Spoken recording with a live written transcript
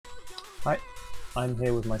Hi, I'm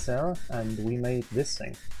here with my Sarah, and we made this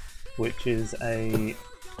thing, which is a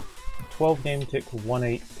 12 game tick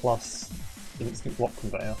 1/8 plus instant block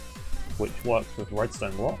conveyor, which works with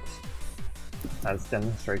redstone blocks, as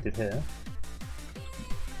demonstrated here.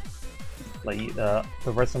 Like, the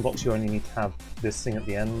redstone blocks, you only need to have this thing at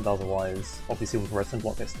the end, otherwise, obviously when the redstone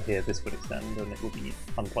block gets to here, this would extend and it would be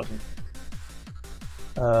unpleasant.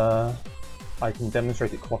 I can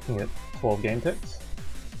demonstrate it clocking at 12 game ticks.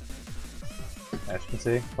 As you can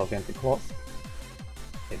see, 12 game tick clock.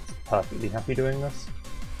 It's perfectly happy doing this.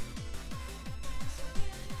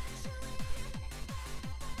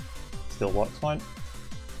 Still works fine.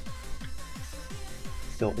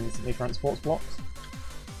 Still instantly transports blocks.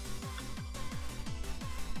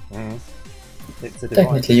 It's a device.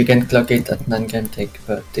 Technically you can clock it at 9 game tick,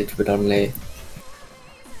 but it would only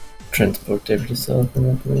transport every resource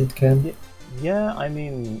whenever it can. Yeah, I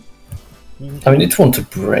mean... it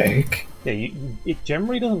won't break. Yeah, it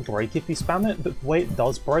generally doesn't break if you spam it, but the way it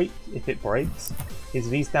does break, if it breaks, is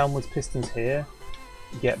these downwards pistons here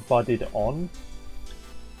get budded on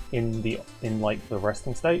in the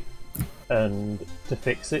resting state, and to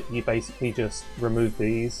fix it, you basically just remove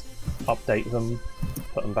these, update them,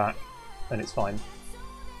 put them back, and it's fine.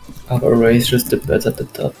 Otherwise, just the buds at the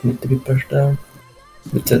top need to be pushed down.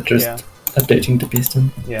 With just updating the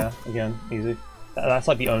piston. Yeah, again, easy. That's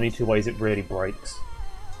like the only two ways it really breaks.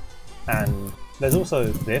 And there's also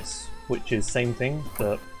this, which is same thing,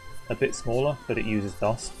 but a bit smaller, but it uses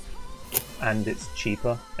dust. And it's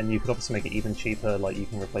cheaper, and you could obviously make it even cheaper, like you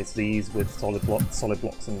can replace these with solid blocks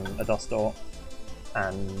and a dust dot.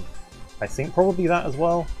 And I think probably that as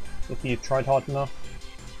well, if you tried hard enough.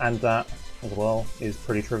 And that as well is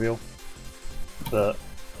pretty trivial. But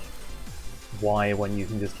why when you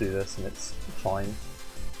can just do this and it's fine?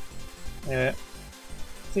 Anyway,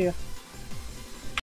 see ya.